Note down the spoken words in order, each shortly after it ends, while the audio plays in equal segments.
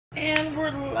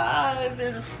We're live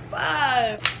in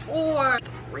 5, 4,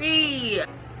 3.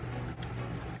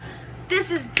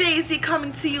 This is Daisy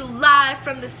coming to you live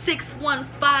from the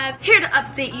 615, here to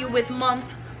update you with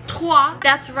month 3.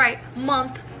 That's right,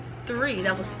 month 3.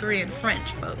 That was 3 in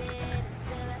French, folks.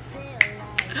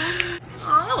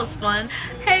 Oh, that was fun.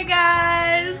 Hey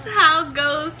guys, how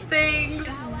goes things?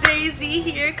 It's Daisy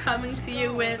here coming to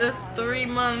you with a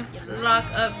 3-month lock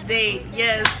update.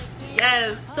 Yes.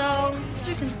 So, as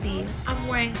you can see, I'm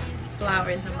wearing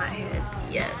flowers in my head.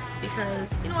 Yes, because,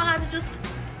 you know, I had to just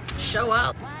show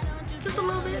out. Just a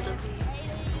little bit,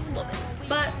 just a little bit.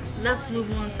 But let's move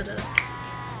on to the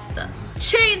stuff.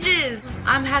 Changes!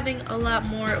 I'm having a lot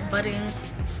more budding.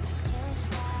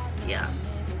 Yeah.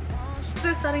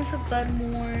 They're starting to bud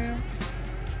more.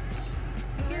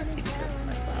 I can't see because of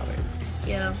my flowers.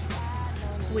 Yeah.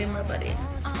 Way more budding.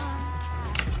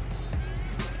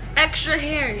 Extra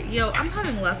hair. Yo, I'm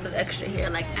having lots of extra hair.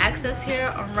 Like excess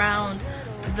hair around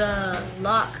the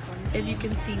lock. If you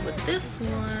can see with this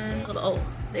one. Oh,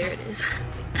 there it is.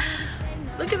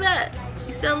 Look at that.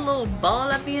 You see that little ball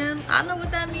at the end? I know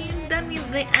what that means. That means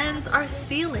the ends are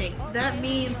sealing. That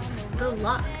means the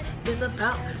lock is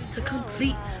about to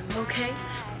complete. Okay?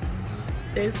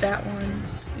 There's that one.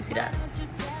 You see that?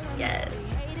 Yes.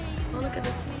 Oh, look at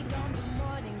this one.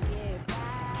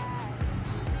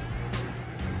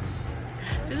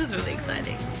 This is really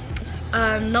exciting.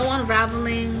 No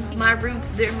unraveling. My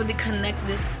roots didn't really connect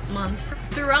this month.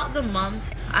 Throughout the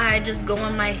month, I just go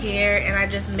on my hair and I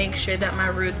just make sure that my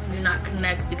roots do not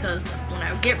connect, because when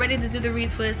I get ready to do the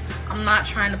retwist, I'm not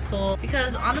trying to pull,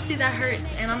 because honestly that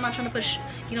hurts, and I'm not trying to put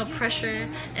pressure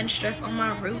and stress on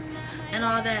my roots and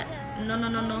all that.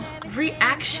 No.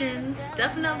 Reactions,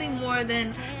 definitely more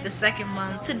than the second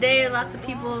month. Today, lots of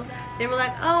people, they were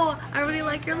like, oh, I really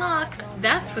like your locks.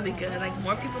 That's really good. Like,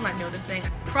 more people are noticing.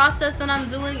 Process that I'm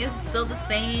doing is still the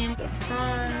same. The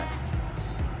front.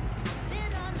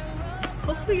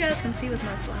 Hopefully you guys can see with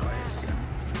my flowers.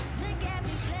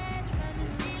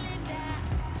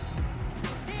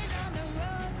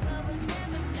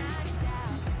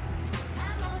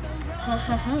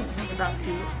 I'm about to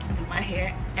do my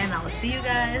hair, and I will see you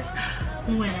guys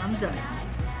when I'm done.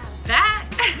 Back!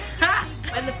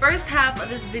 In the first half of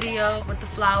this video with the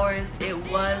flowers, it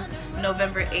was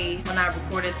November 8th when I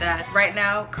recorded that. Right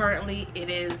now, currently, it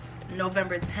is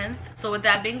November 10th. So with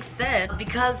that being said,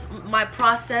 because my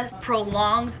process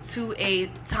prolonged to a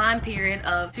time period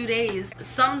of 2 days,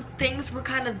 some things were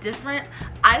kind of different.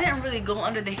 I didn't really go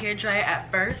under the hairdryer at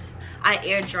first. I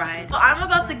air dried. So I'm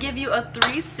about to give you a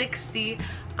 360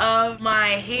 of my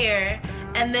hair,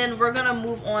 and then we're gonna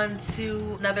move on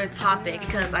to another topic,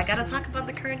 because I gotta talk about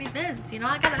the current events. You know,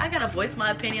 I gotta voice my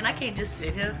opinion. I can't just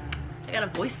sit here. I gotta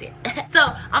voice it.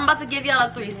 So I'm about to give y'all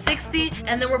a 360,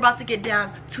 and then we're about to get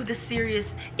down to the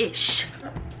serious-ish.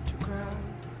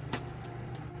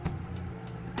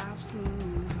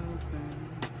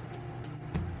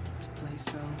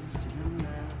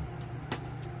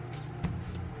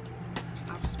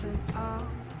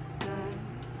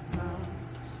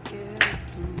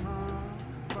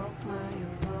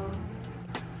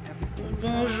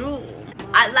 Bonjour.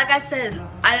 Like I said,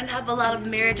 I didn't have a lot of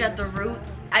marriage at the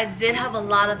roots. I did have a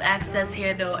lot of excess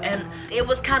hair though, and it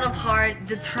was kind of hard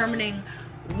determining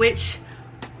which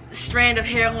strand of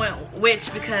hair went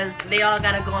which, because they all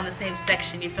gotta go in the same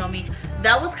section, you feel me?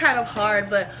 That was kind of hard,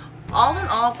 but all in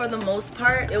all, for the most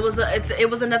part, it was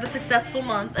another successful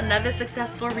month, another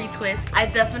successful retwist. I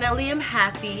definitely am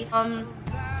happy.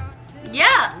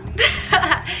 Yeah.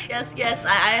 yes,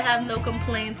 I have no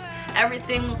complaints.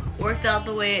 Everything worked out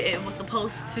the way it was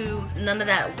supposed to. None of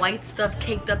that white stuff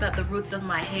caked up at the roots of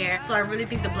my hair. So I really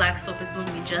think the black soap is doing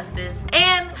me justice.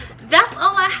 And that's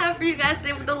all I have for you guys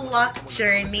today with the lock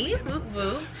journey. Whoop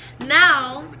whoop.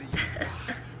 Now,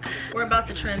 we're about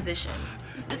to transition.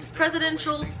 This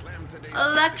presidential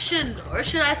election, or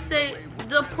should I say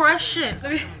depression.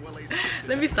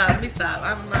 Let me stop.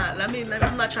 I'm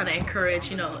not trying to encourage,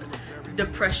 you know,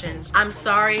 depression. I'm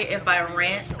sorry if I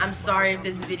rant. I'm sorry if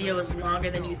this video is longer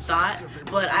than you thought,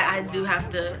 but I do have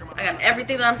to. I got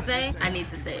everything that I'm saying, I need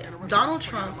to say it. Donald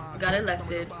Trump got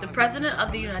elected the president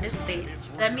of the United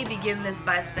States. Let me begin this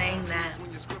by saying that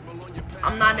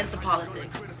I'm not into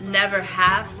politics. Never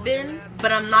have been,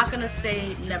 but I'm not gonna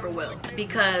say never will,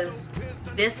 because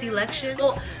this election,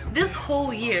 well, this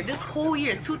whole year,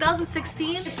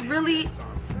 2016, it's really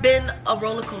been a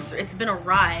roller coaster. It's been a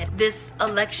ride. This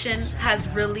election has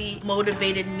really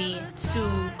motivated me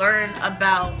to learn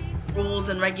about rules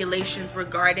and regulations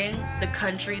regarding the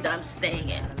country that I'm staying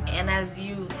in. And as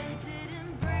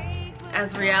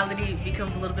as reality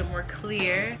becomes a little bit more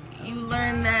clear, you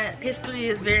learn that history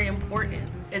is very important.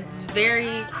 It's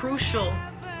very crucial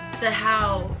to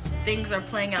how things are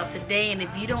playing out today, and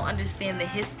if you don't understand the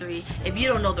history, if you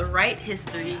don't know the right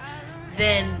history,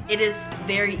 then it is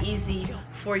very easy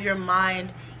for your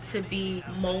mind to be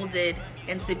molded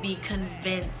and to be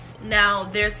convinced. Now,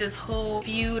 there's this whole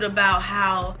feud about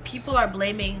how people are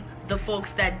blaming the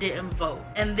folks that didn't vote,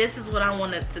 and this is what I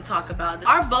wanted to talk about.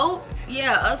 Our vote,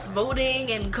 yeah, us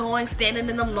voting and going, standing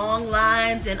in them long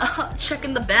lines and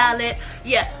checking the ballot,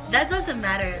 yeah, that doesn't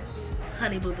matter,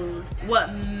 honey boo-boos.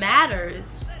 What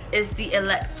matters is the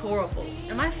electoral vote.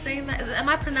 Am I saying that? Am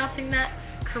I pronouncing that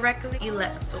correctly?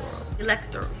 Electoral,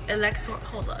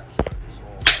 hold up.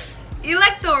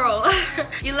 Electoral.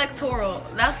 Electoral.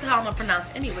 That's how I'm gonna pronounce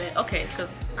it. Anyway, okay,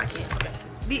 because I can't. Okay.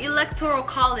 The Electoral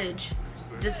College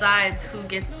decides who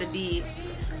gets to be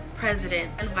president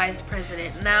and vice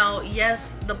president. Now,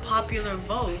 yes, the popular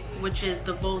vote, which is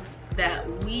the votes that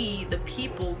we, the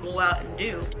people, go out and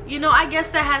do. You know, I guess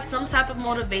that has some type of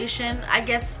motivation. I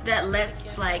guess that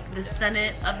lets, like, the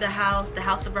Senate of the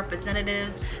House of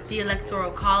Representatives, the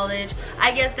Electoral College,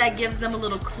 I guess that gives them a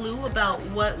little clue about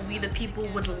what we, the people,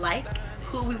 would like,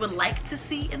 who we would like to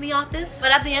see in the office.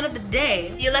 But at the end of the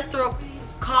day, the Electoral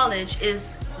College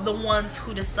is the ones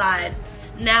who decide.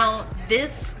 Now,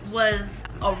 this was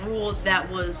a rule that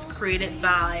was created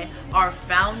by our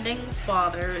founding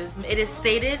fathers. It is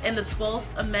stated in the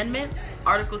 12th Amendment,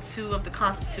 Article 2 of the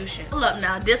Constitution. Hold up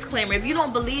now, disclaimer, if you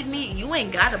don't believe me, you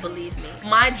ain't gotta believe me.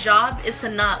 My job is to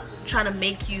not try to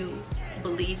make you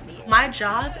believe me. My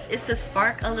job is to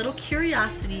spark a little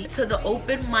curiosity to the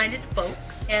open-minded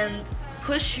folks and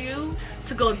push you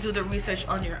to go do the research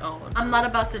on your own. I'm not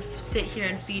about to sit here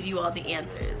and feed you all the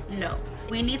answers. No.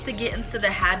 We need to get into the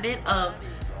habit of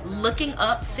looking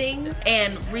up things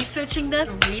and researching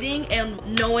them, reading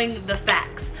and knowing the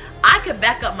facts. I could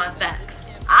back up my facts.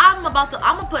 I'm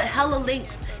gonna put hella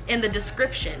links in the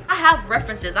description. I have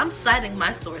references. I'm citing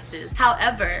my sources.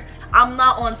 However, I'm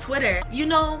not on Twitter. You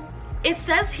know, it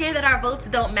says here that our votes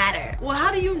don't matter. Well,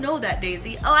 how do you know that,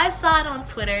 Daisy? Oh, I saw it on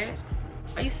Twitter.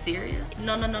 Are you serious?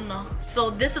 No. So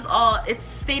this is all, it's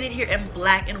stated here in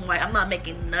black and white. I'm not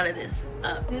making none of this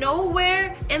up.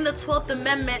 Nowhere in the 12th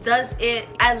Amendment does it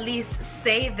at least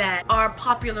say that our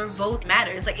popular vote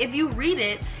matters. Like, if you read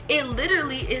it, it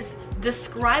literally is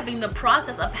describing the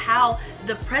process of how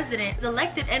the president is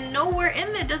elected, and nowhere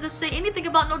in there does it say anything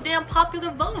about no damn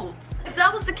popular votes. If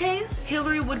that was the case,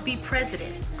 Hillary would be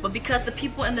president. But because the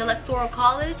people in the Electoral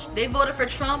College, they voted for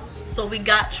Trump, so we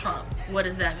got Trump. What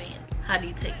does that mean? How do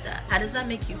you take that? How does that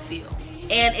make you feel?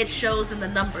 And it shows in the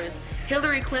numbers.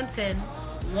 Hillary Clinton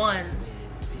won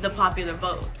the popular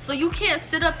vote. So you can't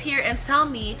sit up here and tell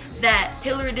me that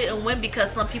Hillary didn't win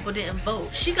because some people didn't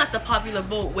vote. She got the popular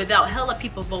vote without hella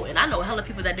people voting. I know hella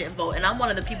people that didn't vote, and I'm one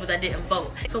of the people that didn't vote.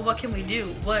 So what can we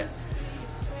do?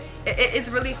 It's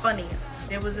really funny.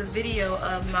 There was a video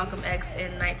of Malcolm X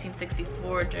in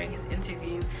 1964 during his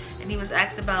interview, and he was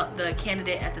asked about the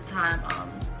candidate at the time,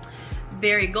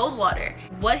 Barry Goldwater.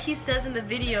 What he says in the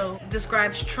video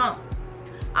describes Trump.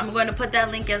 I'm going to put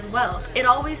that link as well. It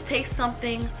always takes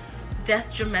something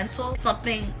detrimental,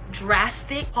 something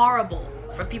drastic, horrible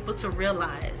for people to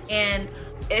realize. And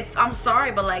if, I'm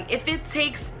sorry, but like, if it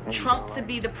takes Trump to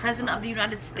be the president of the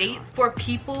United States for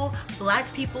people,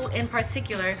 black people in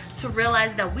particular, to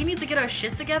realize that we need to get our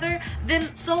shit together,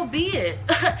 then so be it.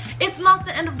 It's not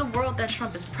the end of the world that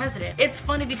Trump is president. It's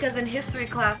funny because in history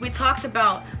class, we talked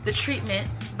about the treatment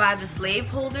by the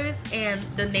slaveholders and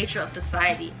the nature of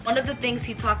society. One of the things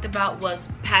he talked about was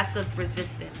passive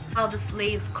resistance, how the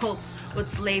slaves coped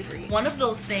with slavery. One of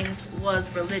those things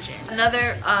was religion.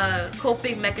 Another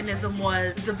coping mechanism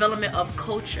was development of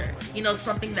culture, you know,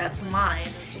 something that's mine,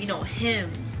 you know,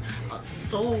 hymns,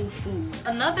 soul food.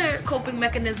 Another coping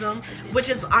mechanism, which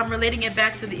is, I'm relating it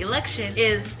back to the election,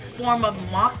 is form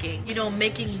of mocking, you know,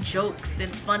 making jokes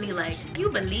and funny, like, you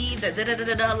believe that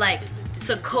da-da-da-da-da, like,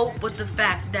 to cope with the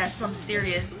fact that some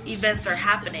serious events are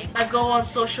happening. I go on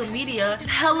social media,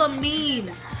 hella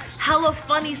memes, hella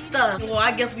funny stuff. Well,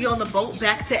 I guess we on the boat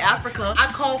back to Africa. I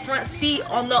call front seat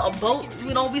on the boat,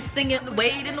 you know, we singing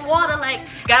Wade in the water, like,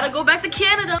 gotta go back to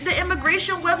Canada. The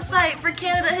immigration website for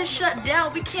Canada has shut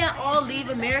down. We can't all leave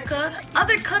America.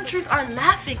 Other countries are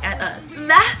laughing at us.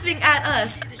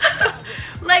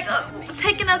 Like,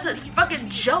 taking us a fucking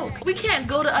joke. We can't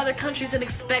go to other countries and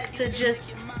expect to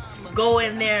just go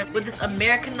in there with this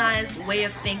Americanized way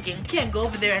of thinking. You can't go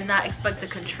over there and not expect to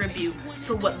contribute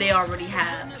to what they already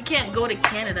have. You can't go to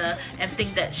Canada and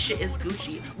think that shit is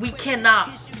Gucci. We cannot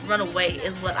run away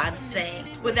is what I'm saying.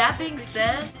 With that being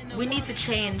said, we need to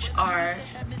change our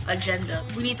agenda.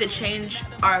 We need to change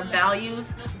our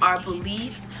values, our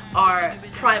beliefs, our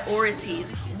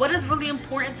priorities. What is really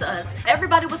important to us?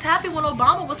 Everybody was happy when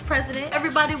Obama was president.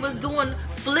 Everybody was doing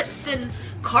flips and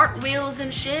cartwheels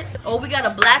and shit. Oh, we got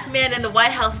a black man in the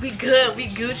White House. We good. We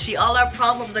Gucci. All our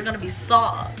problems are gonna be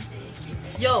solved.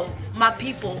 Yo, my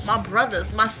people, my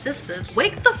brothers, my sisters,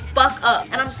 wake the fuck up.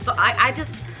 And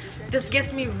this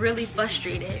gets me really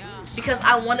frustrated because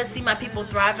I want to see my people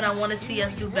thrive and I want to see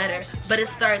us do better. But it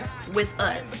starts with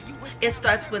us. It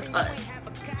starts with us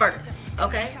first,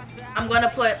 okay? I'm gonna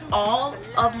put all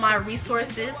of my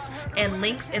resources and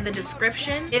links in the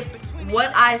description. If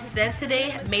what I said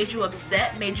today made you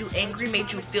upset, made you angry,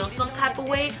 made you feel some type of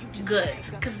way, good,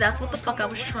 because that's what the fuck I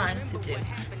was trying to do.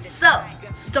 So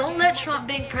don't let Trump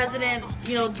being president,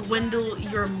 you know, dwindle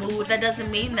your mood. That doesn't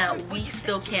mean that we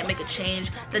still can't make a change.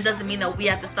 That doesn't mean that we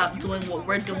have to stop doing what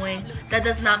we're doing. That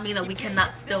does not mean that we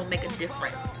cannot still make a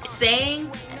difference. Saying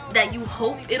that you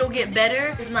hope it'll get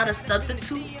better is not a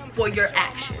substitute for your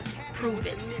actions. Prove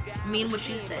it. Mean what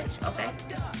you say, okay?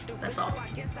 That's all.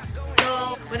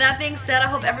 So with that being said, I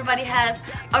hope everybody has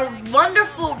a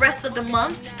wonderful rest of the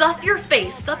month. Stuff your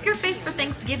face. Stuff your face for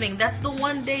Thanksgiving. That's the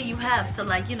one day you have to,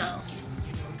 like, you know.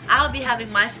 I'll be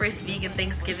having my first vegan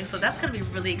Thanksgiving, so that's gonna be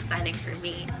really exciting for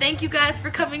me. Thank you guys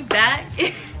for coming back.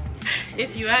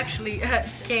 If you actually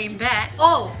came back.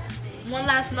 Oh, one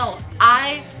last note.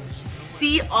 I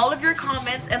see all of your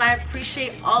comments and I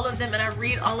appreciate all of them and I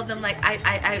read all of them. Like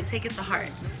I take it to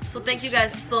heart. So thank you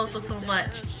guys so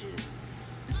much.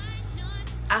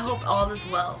 I hope all is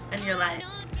well in your life.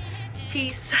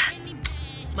 Peace.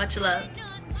 Much love.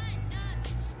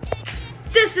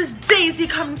 This is Daisy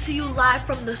coming to you live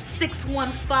from the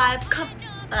 615.